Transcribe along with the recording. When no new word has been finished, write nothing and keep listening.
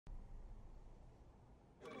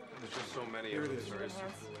so many of them.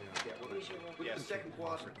 Yeah, second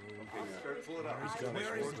quadrant. Pull it up. Second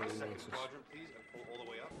quadrant, please, and pull all the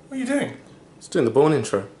way up. What are you doing? It's doing the Bourne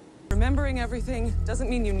intro. Remembering everything doesn't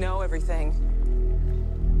mean you know everything.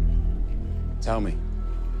 Tell me.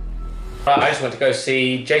 Right, I just went to go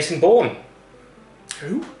see Jason Bourne.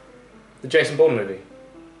 Who? The Jason Bourne movie.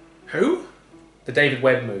 Who? The David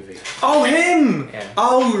Webb movie. Oh, him! Yeah.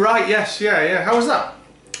 Oh, right, yes, yeah. How was that?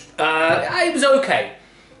 It was okay.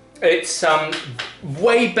 It's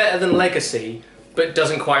way better than Legacy, but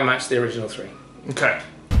doesn't quite match the original three. Okay.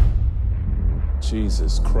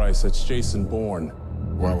 Jesus Christ, that's Jason Bourne.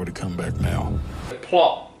 Why would he come back now? The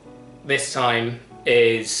plot this time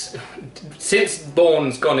is, since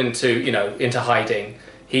Bourne's gone into hiding,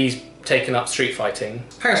 he's taken up street fighting.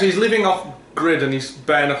 Hang on, so he's living off grid and he's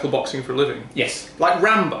bare knuckle boxing for a living? Yes. Like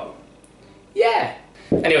Rambo? Yeah.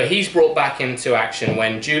 Anyway, he's brought back into action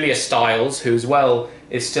when Julia Stiles, who as well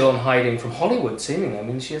is still on hiding from Hollywood, seemingly. I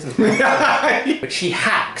mean, she hasn't. But she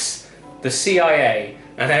hacks the CIA,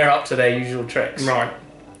 and they're up to their usual tricks. Right.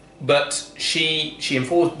 But she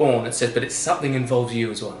informs Bourne and says, but it's something involves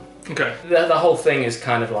you as well. Okay. The whole thing is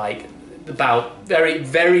kind of like about very,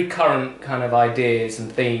 very current kind of ideas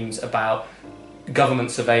and themes about government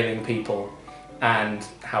surveilling people and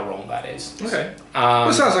how wrong that is. Okay. Well,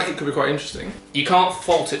 it sounds like it could be quite interesting. You can't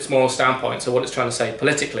fault its moral standpoint, so what it's trying to say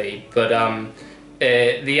politically, but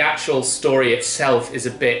the actual story itself is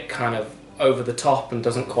a bit kind of over the top and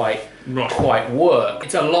doesn't quite work.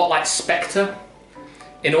 It's a lot like Spectre.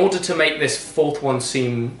 In order to make this fourth one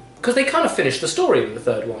seem... Because they kind of finished the story with the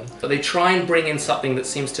third one, but they try and bring in something that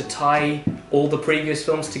seems to tie all the previous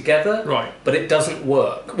films together, right? But it doesn't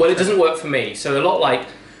work. Well, it doesn't work for me. So a lot like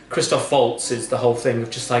Christoph Waltz is the whole thing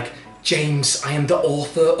of just like, James, I am the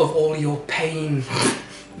author of all your pain.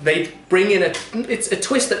 They bring in it's a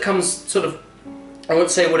twist that comes sort of, I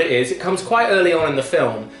won't say what it is, it comes quite early on in the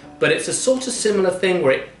film, but it's a sort of similar thing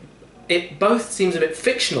where it both seems a bit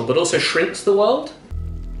fictional, but also shrinks the world.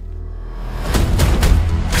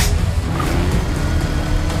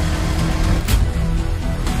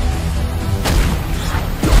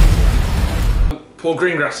 Paul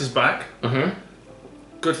Greengrass is back. Mm-hmm.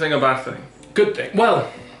 Good thing or bad thing? Good thing.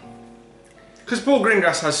 Well, because Paul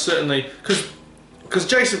Greengrass has certainly because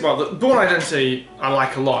Jason, well, the Bourne Identity I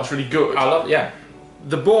like a lot. It's really good. I love, yeah.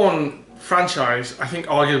 The Bourne franchise, I think,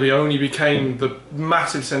 arguably only became the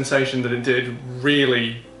massive sensation that it did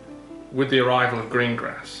really with the arrival of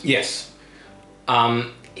Greengrass. Yes.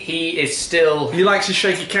 He is still... He likes his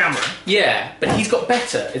shaky camera. Yeah, but he's got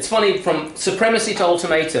better. It's funny, from Supremacy to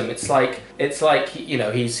Ultimatum, it's like you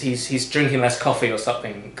know, he's drinking less coffee or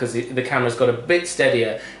something because the camera's got a bit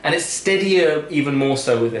steadier, and it's steadier even more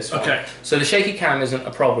so with this one. Okay. So the shaky cam isn't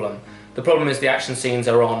a problem. The problem is the action scenes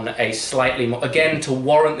are on a slightly more... Again, to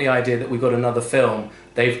warrant the idea that we've got another film,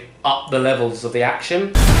 they've upped the levels of the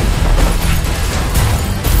action.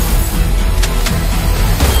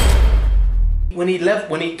 When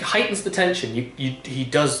he heightens the tension,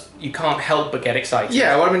 you can't help but get excited.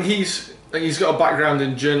 Yeah, well, I mean, he's got a background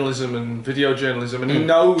in journalism and video journalism, and he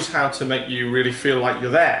knows how to make you really feel like you're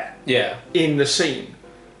there. Yeah. In the scene.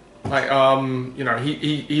 Like, you know,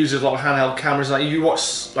 he uses a lot of handheld cameras. Like, you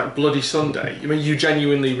watch like Bloody Sunday. I mean, you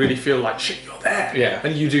genuinely really feel like, shit, you're there. Yeah.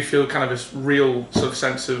 And you do feel kind of this real sort of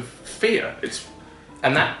sense of fear.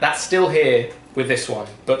 And that's still here with this one,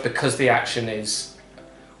 but because the action is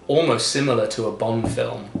almost similar to a Bond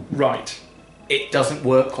film. Right. It doesn't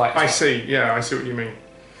work quite as well. I see, yeah, I see what you mean.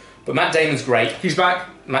 But Matt Damon's great. He's back.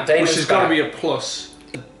 Matt Damon's which has got to be a plus.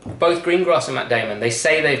 Both Greengrass and Matt Damon, they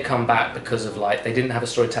say they've come back because of, like, they didn't have a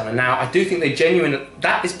storyteller. Now, I do think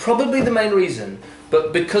that is probably the main reason,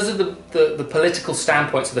 but because of the political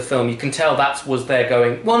standpoints of the film, you can tell that was their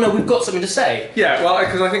going, well, no, we've got something to say. Yeah, well,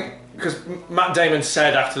 because I think... Because Matt Damon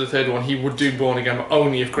said after the third one he would do Bourne again, but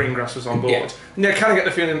only if Greengrass was on board. Yeah. And I kind of get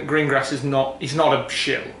the feeling that Greengrass is not a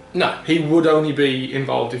shill. No. He would only be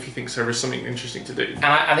involved if he thinks there is something interesting to do. And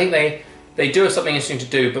I think they do have something interesting to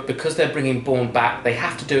do, but because they're bringing Bourne back, they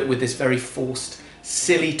have to do it with this very forced,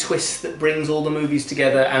 silly twist that brings all the movies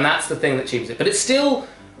together, and that's the thing that cheapens it. But it's still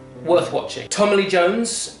worth watching. Tommy Lee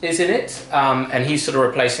Jones is in it, and he's sort of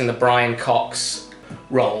replacing the Brian Cox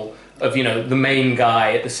role of, you know, the main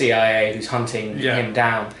guy at the CIA who's hunting him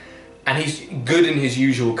down. And he's good in his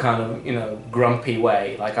usual kind of, you know, grumpy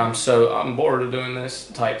way, like I'm bored of doing this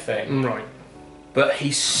type thing. Right. But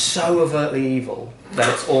he's so overtly evil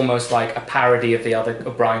that it's almost like a parody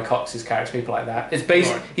of Brian Cox's character, people like that. It's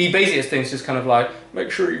He basically has things just kind of like, make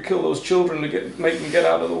sure you kill those children to make them get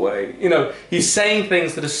out of the way. You know, he's saying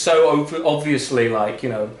things that are so obviously like, you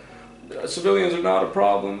know, civilians are not a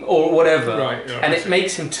problem, or whatever. Right, yeah, and it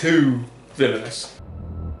makes him too villainous.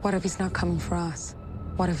 What if he's not coming for us?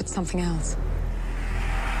 What if it's something else?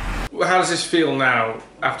 How does this feel now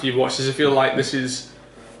after you've watched? Does it feel like this is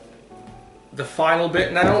the final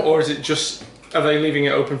bit now, or is it just, are they leaving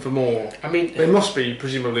it open for more? I mean, they must be,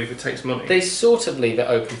 presumably, if it takes money. They sort of leave it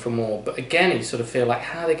open for more, but again, you sort of feel like,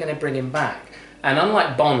 how are they going to bring him back? And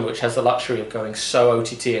unlike Bond, which has the luxury of going so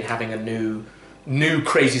OTT and having a new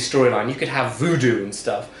crazy storyline, you could have voodoo and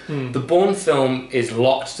stuff. The Bourne film is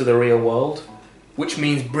locked to the real world, which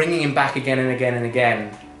means bringing him back again and again and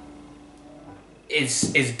again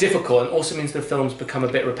is difficult, and also means the films become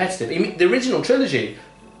a bit repetitive. I mean, the original trilogy,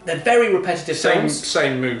 they're very repetitive films.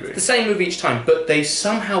 Same movie. The same movie each time, but they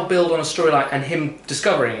somehow build on a storyline and him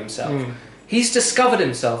discovering himself. He's discovered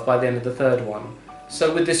himself by the end of the third one.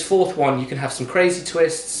 So with this fourth one, you can have some crazy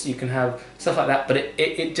twists, you can have stuff like that, but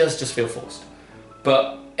it does just feel forced.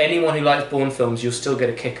 But anyone who likes Bourne films, you'll still get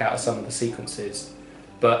a kick out of some of the sequences.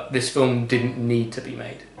 But this film didn't need to be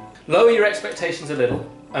made. Lower your expectations a little,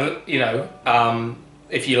 you know,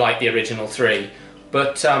 if you like the original three.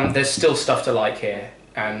 But there's still stuff to like here.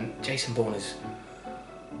 And Jason Bourne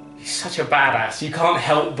he's such a badass. You can't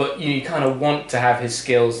help but you kind of want to have his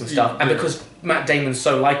skills and stuff. And because Matt Damon's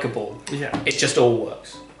so likable, it just all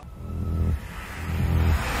works.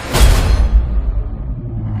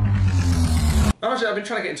 Actually, I've been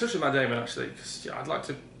trying to get in touch with Matt Damon, actually, because I'd like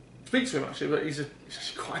to speak to him, actually, but he's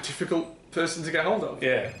actually quite a difficult person to get hold of.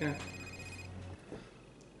 Yeah.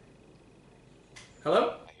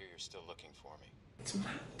 Hello? I hear you're still looking for me. It's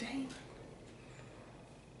Matt Damon.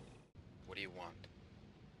 What do you want?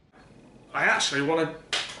 I actually want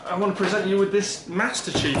to present you with this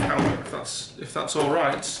Master Chief helmet, if that's all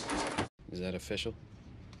right. Is that official?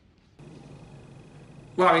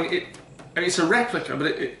 Well, I mean, it's a replica, but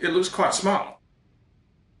it looks quite smart.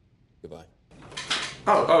 Goodbye.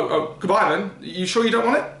 Oh, goodbye then. You sure you don't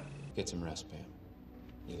want it? Get some rest, Pam.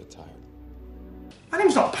 You look tired. My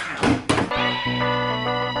name's not Pam.